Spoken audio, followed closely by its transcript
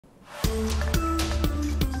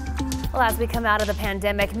Well, as we come out of the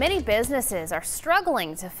pandemic, many businesses are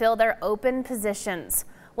struggling to fill their open positions.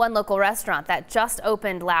 One local restaurant that just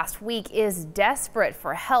opened last week is desperate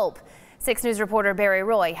for help. 6 News reporter Barry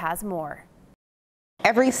Roy has more.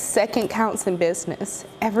 Every second counts in business.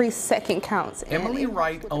 Every second counts. Emily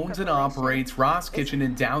Wright owns and operates Ross Kitchen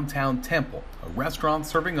in downtown Temple, a restaurant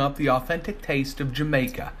serving up the authentic taste of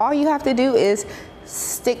Jamaica. All you have to do is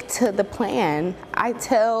stick to the plan. I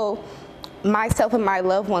tell myself and my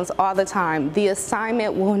loved ones all the time, the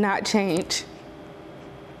assignment will not change.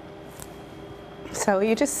 So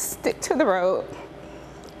you just stick to the road.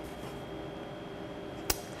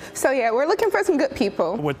 So yeah, we're looking for some good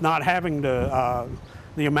people. With not having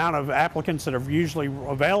the amount of applicants that are usually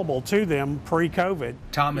available to them pre-COVID.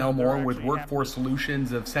 Tom Elmore with Workforce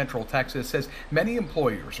Solutions of Central Texas says many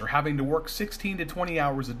employers are having to work 16 to 20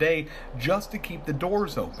 hours a day just to keep the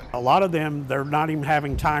doors open. A lot of them, they're not even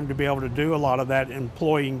having time to be able to do a lot of that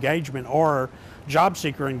employee engagement or job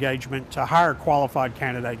seeker engagement to hire qualified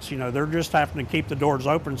candidates. You know, they're just having to keep the doors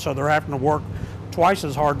open, so they're having to work twice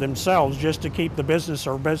as hard themselves just to keep the business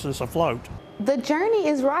afloat. The journey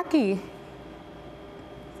is rocky.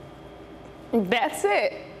 That's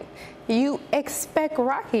it. You expect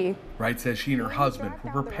rocky. Wright says she and her husband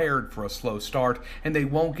were prepared for a slow start and they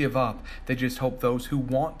won't give up. They just hope those who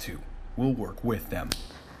want to will work with them.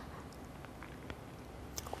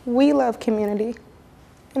 We love community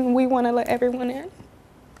and we want to let everyone in.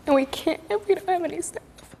 And we can't if we don't have any staff.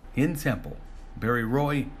 In Temple, Barry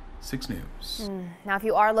Roy, 6 News. Now, if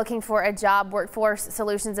you are looking for a job, Workforce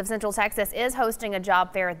Solutions of Central Texas is hosting a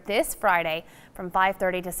job fair this Friday from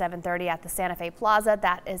 5:30 to 7:30 at the Santa Fe Plaza.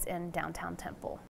 That is in downtown Temple.